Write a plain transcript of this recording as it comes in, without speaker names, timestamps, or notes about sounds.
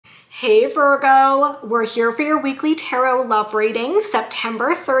Hey Virgo, we're here for your weekly tarot love reading,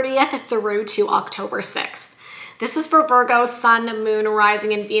 September 30th through to October 6th. This is for Virgo, Sun, Moon,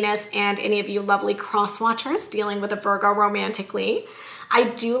 Rising, and Venus, and any of you lovely cross-watchers dealing with a Virgo romantically. I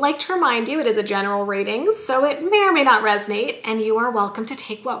do like to remind you it is a general reading, so it may or may not resonate, and you are welcome to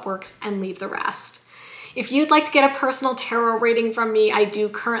take what works and leave the rest. If you'd like to get a personal tarot reading from me, I do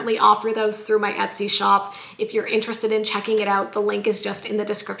currently offer those through my Etsy shop. If you're interested in checking it out, the link is just in the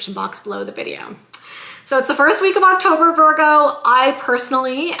description box below the video. So it's the first week of October, Virgo. I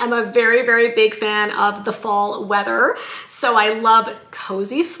personally am a very, very big fan of the fall weather. So I love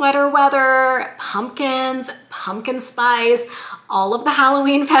cozy sweater weather, pumpkins, pumpkin spice, all of the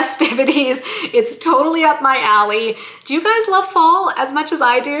Halloween festivities. It's totally up my alley. Do you guys love fall as much as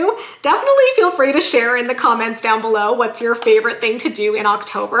I do? Definitely feel free to share in the comments down below what's your favorite thing to do in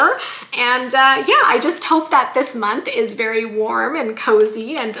October. And yeah, I just hope that this month is very warm and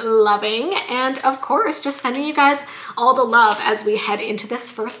cozy and loving. And of course, just sending you guys all the love as we head into this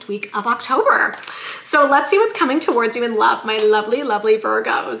first week of October. So let's see what's coming towards you in love, my lovely, lovely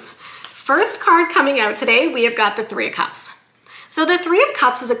Virgos. First card coming out today, we have got the Three of Cups. So the Three of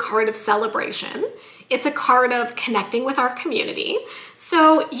Cups is a card of celebration. It's a card of connecting with our community.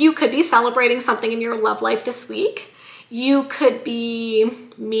 So you could be celebrating something in your love life this week. You could be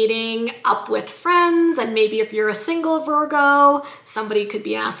meeting up with friends, and maybe if you're a single Virgo, somebody could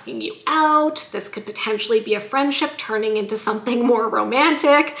be asking you out. This could potentially be a friendship turning into something more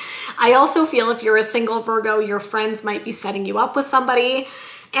romantic. I also feel if you're a single Virgo, your friends might be setting you up with somebody.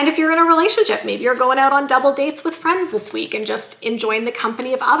 And if you're in a relationship, maybe you're going out on double dates with friends this week and just enjoying the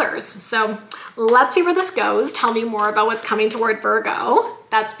company of others. So let's see where this goes. Tell me more about what's coming toward Virgo.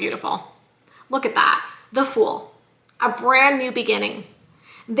 That's beautiful. Look at that. The Fool. A brand new beginning.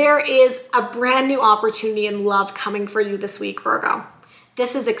 There is a brand new opportunity in love coming for you this week, Virgo.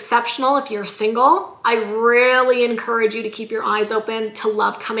 This is exceptional if you're single. I really encourage you to keep your eyes open to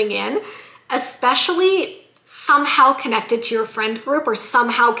love coming in, especially somehow connected to your friend group or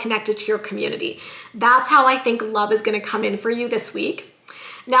somehow connected to your community. That's how I think love is going to come in for you this week.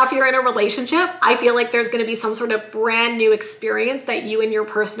 Now, if you're in a relationship, I feel like there's going to be some sort of brand new experience that you and your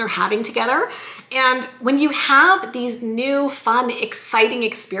person are having together. And when you have these new, fun, exciting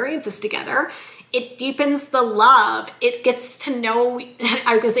experiences together, it deepens the love. It gets to know,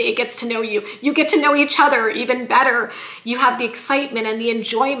 I was gonna say it gets to know you. You get to know each other even better. You have the excitement and the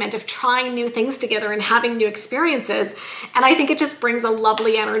enjoyment of trying new things together and having new experiences. And I think it just brings a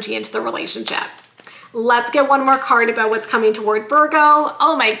lovely energy into the relationship. Let's get one more card about what's coming toward Virgo.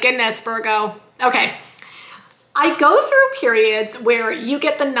 Oh my goodness, Virgo. Okay. I go through periods where you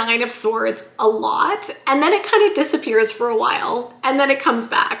get the Nine of Swords a lot, and then it kind of disappears for a while, and then it comes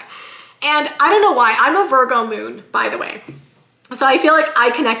back. And I don't know why, I'm a Virgo moon, by the way. So I feel like I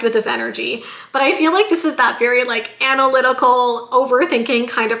connect with this energy, but I feel like this is that very like analytical, overthinking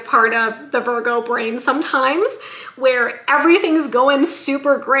kind of part of the Virgo brain sometimes, where everything's going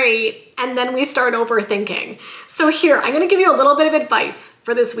super great and then we start overthinking. So here, I'm gonna give you a little bit of advice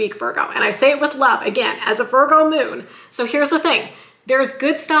for this week, Virgo, and I say it with love, again, as a Virgo moon. So here's the thing, there's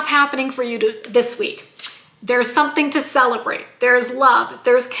good stuff happening for you this week. There's something to celebrate. There's love.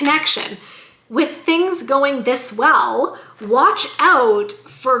 There's connection. With things going this well, watch out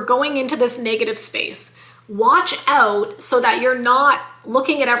for going into this negative space. Watch out so that you're not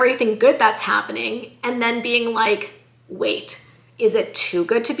looking at everything good that's happening and then being like, wait, is it too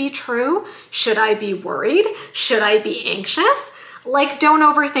good to be true? Should I be worried? Should I be anxious? Like, don't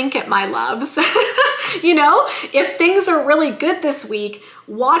overthink it, my loves. You know, if things are really good this week,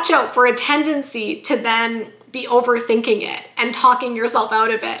 watch out for a tendency to then be overthinking it and talking yourself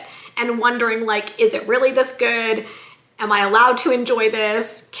out of it and wondering like, is it really this good? Am I allowed to enjoy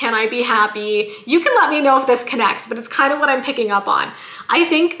this? Can I be happy? You can let me know if this connects, but it's kind of what I'm picking up on. I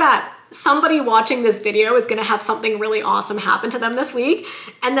think that somebody watching this video is gonna have something really awesome happen to them this week.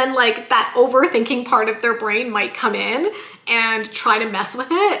 And then like that overthinking part of their brain might come in and try to mess with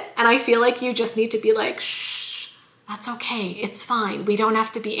it. And I feel like you just need to be like, shh, that's okay, it's fine. We don't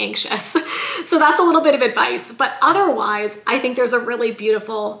have to be anxious. So that's a little bit of advice, but otherwise, I think there's a really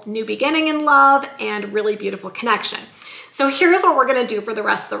beautiful new beginning in love and really beautiful connection. So here's what we're gonna do for the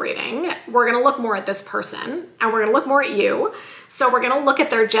rest of the reading. We're gonna look more at this person and we're gonna look more at you. So we're gonna look at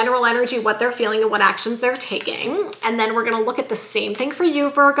their general energy, what they're feeling and what actions they're taking. And then we're gonna look at the same thing for you,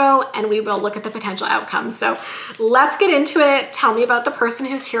 Virgo, and we will look at the potential outcomes. So let's get into it. Tell me about the person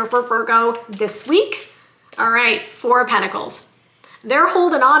who's here for Virgo this week. All right, Four of Pentacles. They're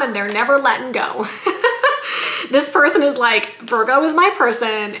holding on and they're never letting go. This person is like, Virgo is my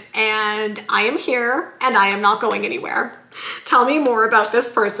person and I am here and I am not going anywhere. Tell me more about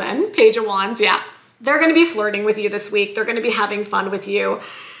this person. Page of Wands, yeah. They're going to be flirting with you this week. They're going to be having fun with you.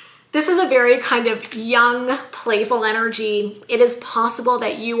 This is a very kind of young, playful energy. It is possible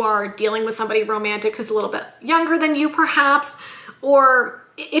that you are dealing with somebody romantic who's a little bit younger than you perhaps, or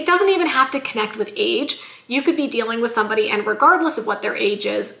it doesn't even have to connect with age. You could be dealing with somebody and regardless of what their age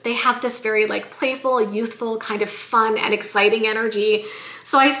is, they have this very like playful, youthful, kind of fun and exciting energy.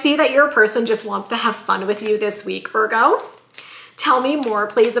 So I see that your person just wants to have fun with you this week, Virgo. Tell me more,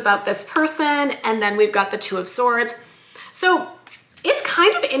 please, about this person. And then we've got the Two of Swords. So it's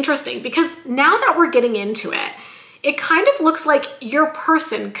kind of interesting because now that we're getting into it, it kind of looks like your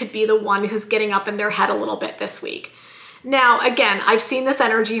person could be the one who's getting up in their head a little bit this week. Now, again, I've seen this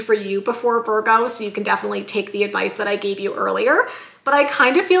energy for you before, Virgo, so you can definitely take the advice that I gave you earlier. But I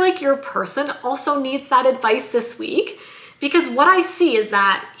kind of feel like your person also needs that advice this week because what I see is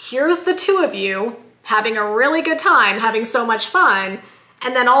that here's the two of you having a really good time, having so much fun,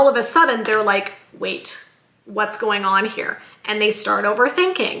 and then all of a sudden they're like, wait, what's going on here? And they start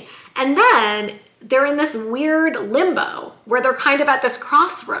overthinking. And then they're in this weird limbo where they're kind of at this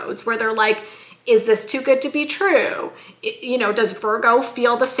crossroads where they're like, is this too good to be true? You know, does Virgo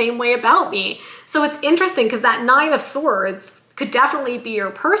feel the same way about me? So it's interesting because that Nine of Swords could definitely be your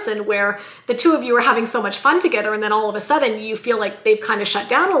person where the two of you are having so much fun together and then all of a sudden you feel like they've kind of shut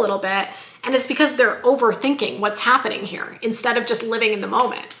down a little bit and it's because they're overthinking what's happening here instead of just living in the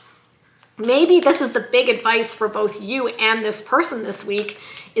moment. Maybe this is the big advice for both you and this person this week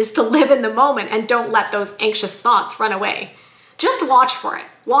is to live in the moment and don't let those anxious thoughts run away. Just watch for it.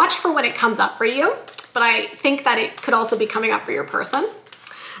 Watch for when it comes up for you, but I think that it could also be coming up for your person.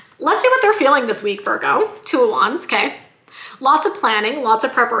 Let's see what they're feeling this week, Virgo. Two of Wands, okay? Lots of planning, lots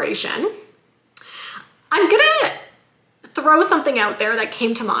of preparation. I'm gonna throw something out there that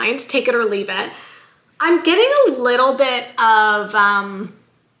came to mind, take it or leave it. I'm getting a little bit of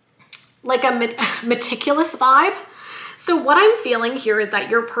like a meticulous vibe. So what I'm feeling here is that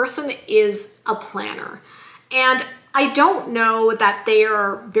your person is a planner. And I don't know that they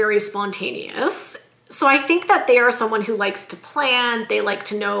are very spontaneous. So I think that they are someone who likes to plan. They like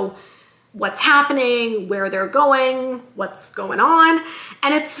to know what's happening, where they're going, what's going on.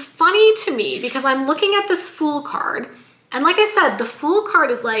 And it's funny to me because I'm looking at this Fool card. And like I said, the Fool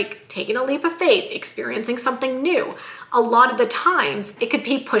card is like taking a leap of faith, experiencing something new. A lot of the times it could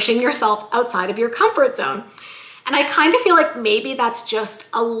be pushing yourself outside of your comfort zone. And I kind of feel like maybe that's just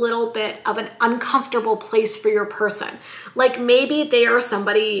a little bit of an uncomfortable place for your person. Like maybe they are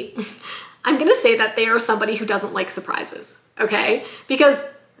somebody, I'm gonna say that they are somebody who doesn't like surprises, okay? Because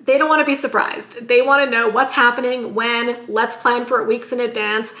they don't wanna be surprised. They wanna know what's happening, when, let's plan for it weeks in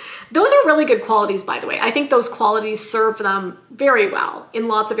advance. Those are really good qualities, by the way. I think those qualities serve them very well in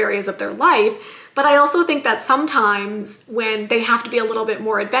lots of areas of their life. But I also think that sometimes when they have to be a little bit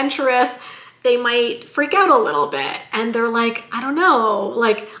more adventurous, they might freak out a little bit and they're like, I don't know,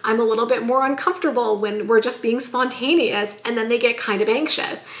 like I'm a little bit more uncomfortable when we're just being spontaneous, and then they get kind of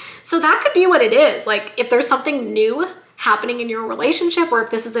anxious. So that could be what it is. Like if there's something new happening in your relationship or if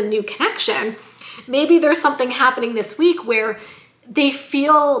this is a new connection, maybe there's something happening this week where they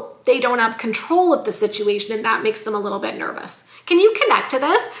feel they don't have control of the situation and that makes them a little bit nervous. Can you connect to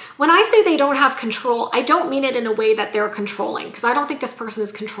this? When I say they don't have control, I don't mean it in a way that they're controlling because I don't think this person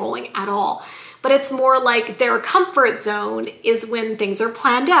is controlling at all. But it's more like their comfort zone is when things are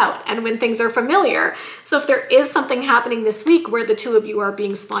planned out and when things are familiar. So if there is something happening this week where the two of you are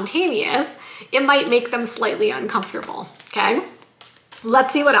being spontaneous, it might make them slightly uncomfortable, okay?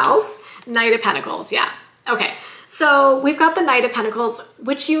 Let's see what else. Knight of Pentacles, yeah. Okay, so we've got the Knight of Pentacles,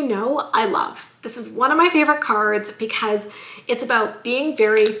 which you know I love. This is one of my favorite cards because it's about being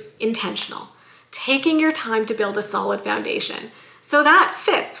very intentional, taking your time to build a solid foundation. So that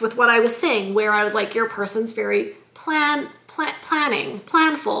fits with what I was saying, where I was like, your person's very planning,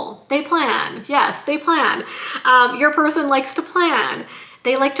 planful. They plan. Yes, they plan. Your person likes to plan.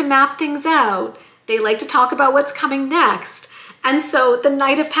 They like to map things out. They like to talk about what's coming next. And so the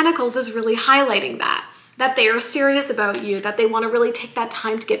Knight of Pentacles is really highlighting that they are serious about you, that they want to really take that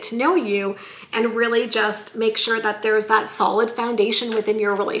time to get to know you and really just make sure that there's that solid foundation within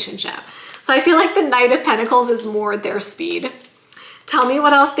your relationship. So I feel like the Knight of Pentacles is more their speed. Tell me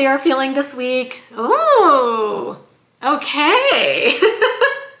what else they are feeling this week. Oh, okay.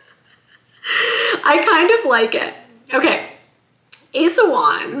 I kind of like it. Okay, Ace of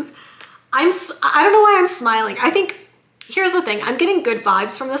Wands. I don't know why I'm smiling. I think, here's the thing, I'm getting good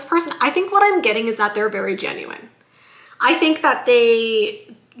vibes from this person. I think what I'm getting is that they're very genuine. I think that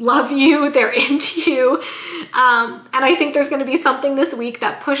they love you, they're into you. And I think there's going to be something this week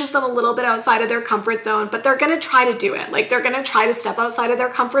that pushes them a little bit outside of their comfort zone, but they're going to try to do it. Like they're going to try to step outside of their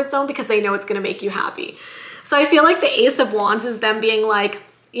comfort zone because they know it's going to make you happy. So I feel like the Ace of Wands is them being like,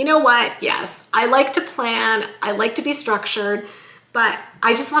 you know what? Yes, I like to plan. I like to be structured, but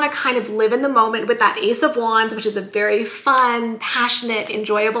I just want to kind of live in the moment with that Ace of Wands, which is a very fun, passionate,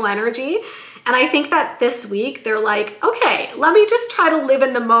 enjoyable energy. And I think that this week they're like, okay, let me just try to live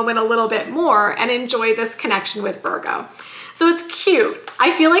in the moment a little bit more and enjoy this connection with Virgo. So it's cute.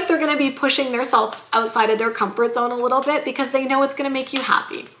 I feel like they're going to be pushing themselves outside of their comfort zone a little bit because they know it's going to make you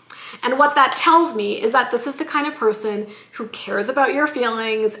happy. And what that tells me is that this is the kind of person who cares about your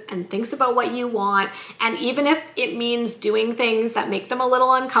feelings and thinks about what you want. And even if it means doing things that make them a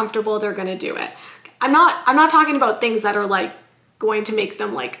little uncomfortable, they're going to do it. I'm not talking about things that are like going to make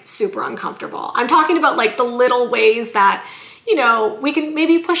them like super uncomfortable. I'm talking about like the little ways that, you know, we can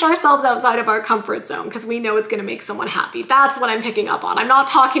maybe push ourselves outside of our comfort zone because we know it's going to make someone happy. That's what I'm picking up on. I'm not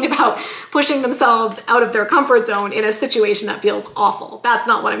talking about pushing themselves out of their comfort zone in a situation that feels awful. That's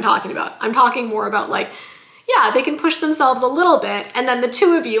not what I'm talking about. I'm talking more about like, yeah, they can push themselves a little bit and then the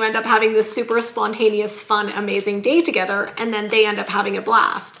two of you end up having this super spontaneous, fun, amazing day together and then they end up having a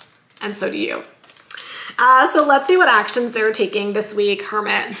blast. And so do you. So let's see what actions they're taking this week,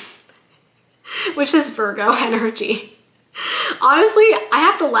 Hermit, which is Virgo energy. Honestly, I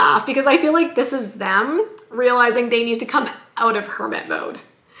have to laugh because I feel like this is them realizing they need to come out of Hermit mode.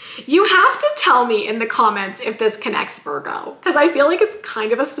 You have to tell me in the comments if this connects, Virgo, because I feel like it's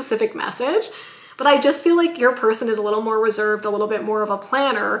kind of a specific message, but I just feel like your person is a little more reserved, a little bit more of a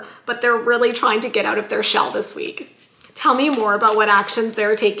planner, but they're really trying to get out of their shell this week. Tell me more about what actions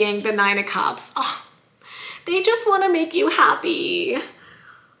they're taking, the Nine of Cups. Oh, they just want to make you happy.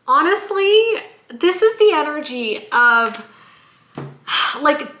 Honestly, this is the energy of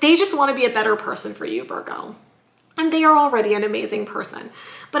like, they just want to be a better person for you, Virgo. And they are already an amazing person.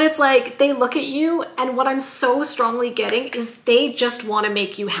 But it's like, they look at you and what I'm so strongly getting is they just want to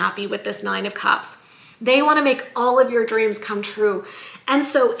make you happy with this Nine of Cups. They want to make all of your dreams come true. And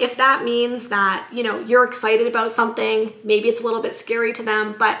so if that means that, you know, you're excited about something, maybe it's a little bit scary to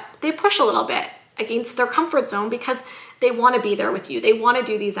them, but they push a little bit against their comfort zone because they want to be there with you. They want to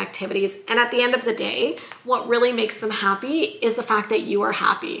do these activities. And at the end of the day, what really makes them happy is the fact that you are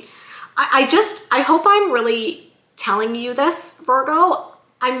happy. I hope I'm really telling you this, Virgo.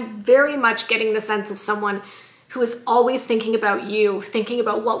 I'm very much getting the sense of someone who is always thinking about you, thinking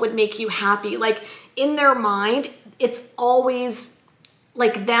about what would make you happy. Like in their mind, it's always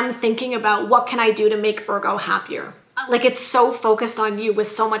like them thinking about what can I do to make Virgo happier. Like it's so focused on you with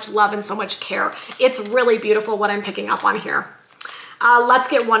so much love and so much care. It's really beautiful what I'm picking up on here. Let's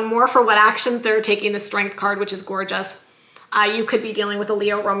get one more for what actions they're taking, the Strength card, which is gorgeous. You could be dealing with a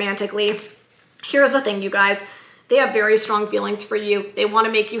Leo romantically. Here's the thing, you guys. They have very strong feelings for you. They want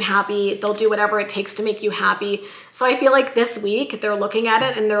to make you happy. They'll do whatever it takes to make you happy. So I feel like this week they're looking at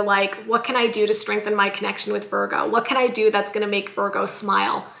it and they're like, what can I do to strengthen my connection with Virgo? What can I do that's going to make Virgo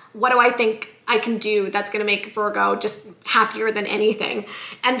smile? What do I think I can do that's going to make Virgo just happier than anything?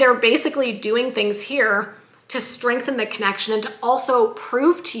 And they're basically doing things here to strengthen the connection and to also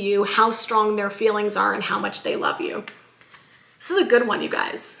prove to you how strong their feelings are and how much they love you. This is a good one, you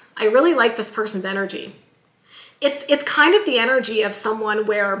guys. I really like this person's energy. It's kind of the energy of someone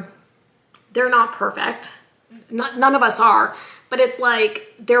where they're not perfect. None of us are, but it's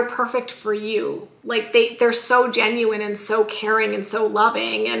like they're perfect for you. Like they're so genuine and so caring and so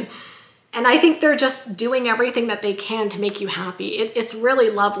loving. And I think they're just doing everything that they can to make you happy. It's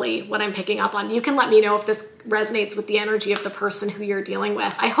really lovely what I'm picking up on. You can let me know if this resonates with the energy of the person who you're dealing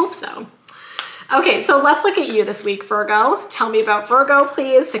with. I hope so. Okay, so let's look at you this week, Virgo. Tell me about Virgo,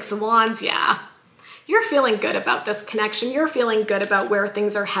 please. Six of Wands, yeah. You're feeling good about this connection. You're feeling good about where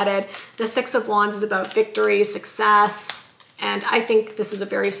things are headed. The Six of Wands is about victory, success, and I think this is a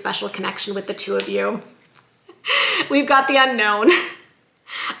very special connection with the two of you. We've got the Unknown.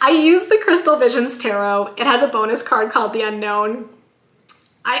 I use the Crystal Visions Tarot. It has a bonus card called the Unknown.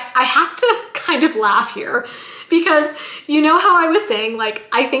 I have to kind of laugh here because you know how I was saying, like,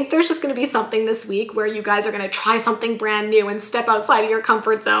 I think there's just going to be something this week where you guys are going to try something brand new and step outside of your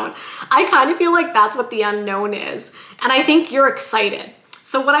comfort zone. I kind of feel like that's what the unknown is. And I think you're excited.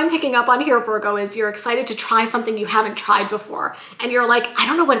 So what I'm picking up on here, Virgo, is you're excited to try something you haven't tried before. And you're like, I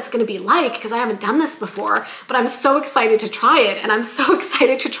don't know what it's going to be like because I haven't done this before, but I'm so excited to try it. And I'm so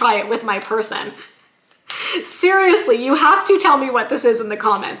excited to try it with my person. Seriously, you have to tell me what this is in the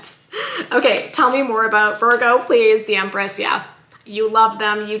comments. Okay, tell me more about Virgo, please. The Empress, yeah. You love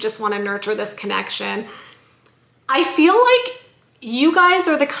them. You just want to nurture this connection. I feel like you guys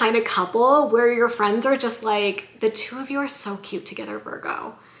are the kind of couple where your friends are just like, the two of you are so cute together,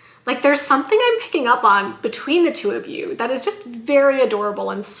 Virgo. Like there's something I'm picking up on between the two of you that is just very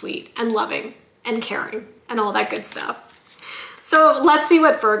adorable and sweet and loving and caring and all that good stuff. So let's see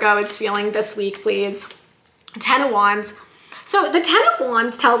what Virgo is feeling this week, please. 10 of Wands. So the 10 of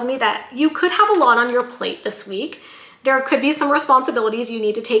Wands tells me that you could have a lot on your plate this week. There could be some responsibilities you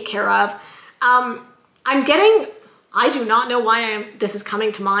need to take care of. I do not know why this is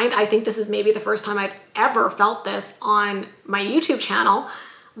coming to mind. I think this is maybe the first time I've ever felt this on my YouTube channel.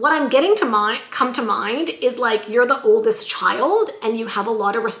 What I'm getting to come to mind is like you're the oldest child and you have a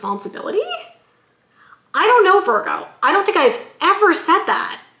lot of responsibility. I don't know, Virgo. I don't think I've ever said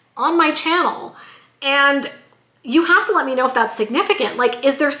that on my channel. And you have to let me know if that's significant. Like,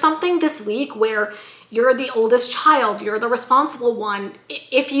 is there something this week where you're the oldest child, you're the responsible one?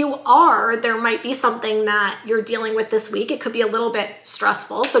 If you are, there might be something that you're dealing with this week. It could be a little bit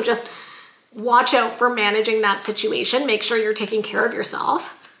stressful. So just watch out for managing that situation. Make sure you're taking care of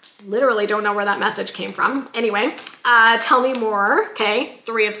yourself. Literally don't know where that message came from. Anyway, tell me more. Okay,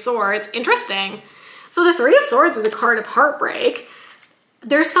 Three of Swords. Interesting. So the Three of Swords is a card of heartbreak.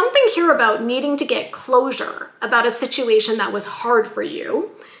 There's something here about needing to get closure about a situation that was hard for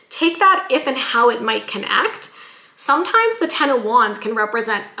you. Take that if and how it might connect. Sometimes the 10 of Wands can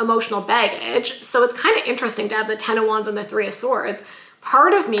represent emotional baggage. So it's kind of interesting to have the 10 of Wands and the Three of Swords.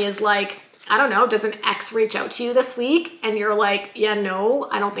 Part of me is like, I don't know, does an ex reach out to you this week? And you're like, yeah, no,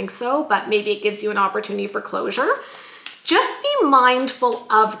 I don't think so, but maybe it gives you an opportunity for closure. Just be mindful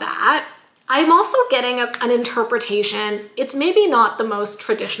of that. I'm also getting an interpretation. It's maybe not the most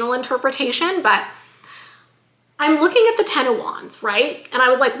traditional interpretation, but I'm looking at the 10 of Wands, right? And I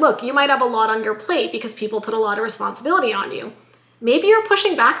was like, look, you might have a lot on your plate because people put a lot of responsibility on you. Maybe you're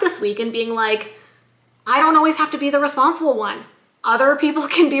pushing back this week and being like, I don't always have to be the responsible one. Other people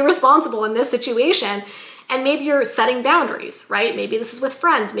can be responsible in this situation. And maybe you're setting boundaries, right? Maybe this is with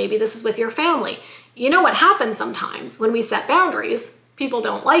friends. Maybe this is with your family. You know what happens sometimes when we set boundaries? People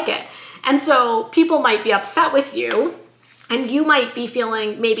don't like it. And so people might be upset with you and you might be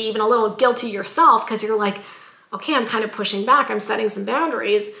feeling maybe even a little guilty yourself because you're like, okay, I'm kind of pushing back. I'm setting some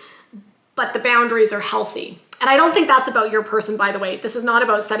boundaries, but the boundaries are healthy. And I don't think that's about your person, by the way. This is not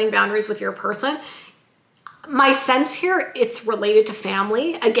about setting boundaries with your person. My sense here, it's related to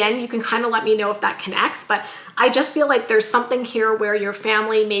family. Again, you can kind of let me know if that connects, but I just feel like there's something here where your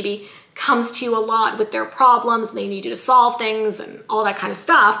family maybe comes to you a lot with their problems and they need you to solve things and all that kind of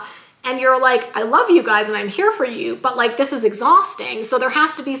stuff. And you're like, I love you guys and I'm here for you, but like this is exhausting. So there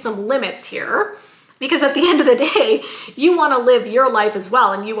has to be some limits here because at the end of the day, you want to live your life as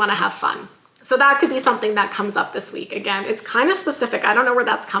well and you want to have fun. So that could be something that comes up this week. Again, it's kind of specific. I don't know where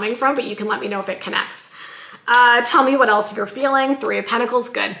that's coming from, but you can let me know if it connects. Tell me what else you're feeling. Three of Pentacles,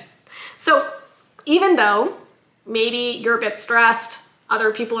 good. So even though maybe you're a bit stressed,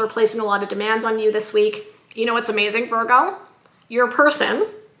 other people are placing a lot of demands on you this week, you know what's amazing, Virgo? Your person,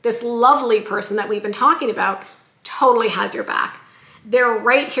 this lovely person that we've been talking about, totally has your back. They're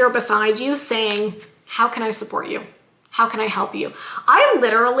right here beside you saying, how can I support you? How can I help you? I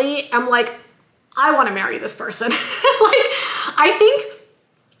literally am like, I want to marry this person. Like, I think,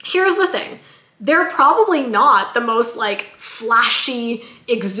 here's the thing. They're probably not the most like flashy,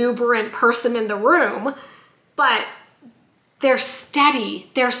 exuberant person in the room, but they're steady.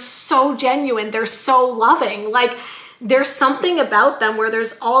 They're so genuine. They're so loving. Like there's something about them where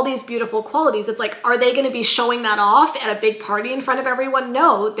there's all these beautiful qualities. It's like, are they going to be showing that off at a big party in front of everyone?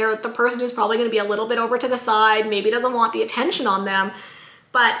 No, they're the person who's probably going to be a little bit over to the side, maybe doesn't want the attention on them,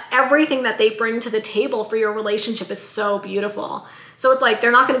 but everything that they bring to the table for your relationship is so beautiful. So it's like,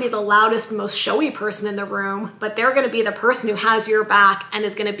 they're not going to be the loudest, most showy person in the room, but they're going to be the person who has your back and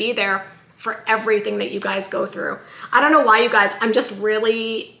is going to be there for everything that you guys go through. I don't know why, you guys, I'm just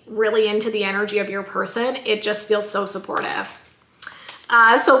really, really into the energy of your person. It just feels so supportive.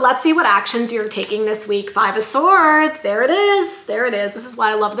 So let's see what actions you're taking this week. Five of Swords, there it is. There it is. This is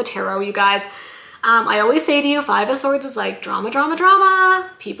why I love the tarot, you guys. I always say to you, Five of Swords is like drama, drama,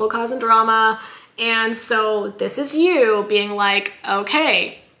 drama, people causing drama. And so this is you being like,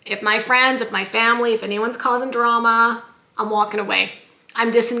 okay, if my friends, if my family, if anyone's causing drama, I'm walking away.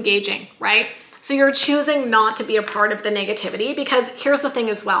 I'm disengaging, right? So you're choosing not to be a part of the negativity because here's the thing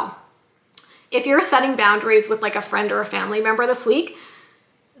as well. If you're setting boundaries with like a friend or a family member this week,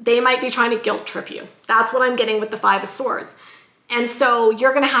 they might be trying to guilt trip you. That's what I'm getting with the Five of Swords. And so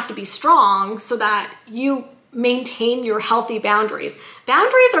you're going to have to be strong so that you maintain your healthy boundaries.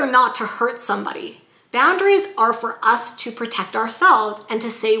 Boundaries are not to hurt somebody. Boundaries are for us to protect ourselves and to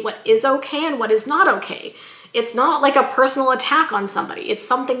say what is okay and what is not okay. It's not like a personal attack on somebody. It's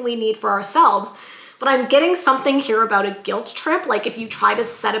something we need for ourselves. But I'm getting something here about a guilt trip. Like if you try to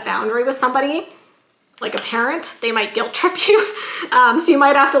set a boundary with somebody, like a parent, they might guilt trip you. So you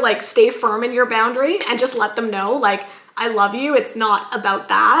might have to like stay firm in your boundary and just let them know, like, I love you. It's not about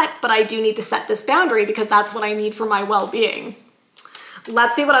that, but I do need to set this boundary because that's what I need for my well-being.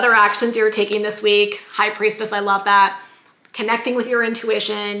 Let's see what other actions you're taking this week. High Priestess, I love that. Connecting with your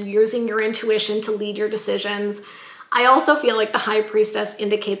intuition, using your intuition to lead your decisions. I also feel like the High Priestess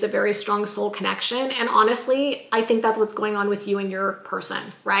indicates a very strong soul connection. And honestly, I think that's what's going on with you and your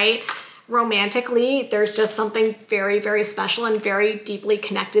person, right? Romantically, there's just something very, very special and very deeply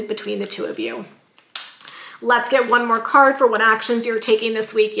connected between the two of you. Let's get one more card for what actions you're taking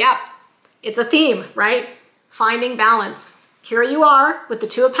this week. Yep, it's a theme, right? Finding balance. Here you are with the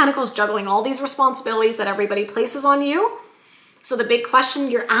Two of Pentacles juggling all these responsibilities that everybody places on you. So the big question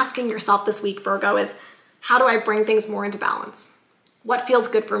you're asking yourself this week, Virgo, is how do I bring things more into balance? What feels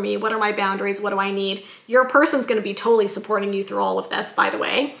good for me? What are my boundaries? What do I need? Your person's going to be totally supporting you through all of this, by the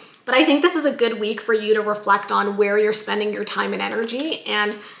way. But I think this is a good week for you to reflect on where you're spending your time and energy.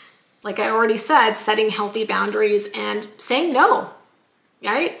 And like I already said, setting healthy boundaries and saying no,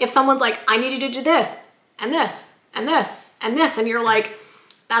 right? If someone's like, I need you to do this and this and this and this, and you're like,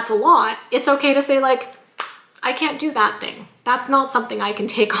 that's a lot. It's okay to say like, I can't do that thing. That's not something I can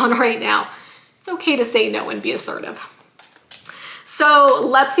take on right now. It's okay to say no and be assertive. So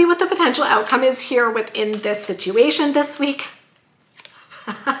let's see what the potential outcome is here within this situation this week.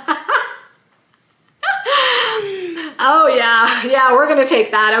 Oh yeah, we're gonna take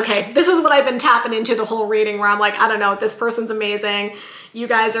that. Okay, this is what I've been tapping into the whole reading where I'm like, I don't know, this person's amazing. You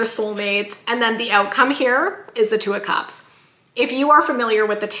guys are soulmates. And then the outcome here is the Two of Cups. If you are familiar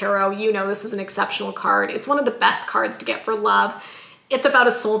with the tarot, you know this is an exceptional card. It's one of the best cards to get for love. It's about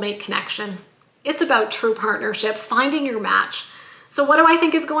a soulmate connection. It's about true partnership, finding your match. So what do I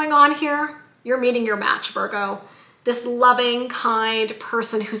think is going on here? You're meeting your match, Virgo. This loving, kind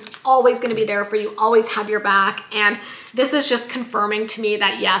person who's always going to be there for you, always have your back. And this is just confirming to me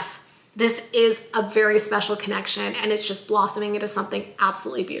that yes, this is a very special connection and it's just blossoming into something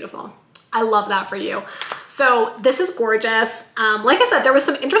absolutely beautiful. I love that for you. So this is gorgeous. Like I said, there was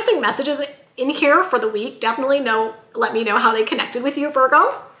some interesting messages in here for the week. Definitely let me know how they connected with you,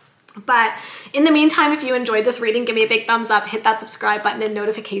 Virgo. But in the meantime, if you enjoyed this reading, give me a big thumbs up, hit that subscribe button and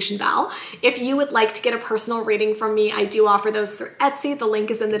notification bell. If you would like to get a personal reading from me, I do offer those through Etsy. The link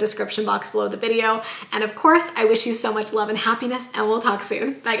is in the description box below the video. And of course, I wish you so much love and happiness, and we'll talk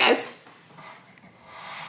soon. Bye guys.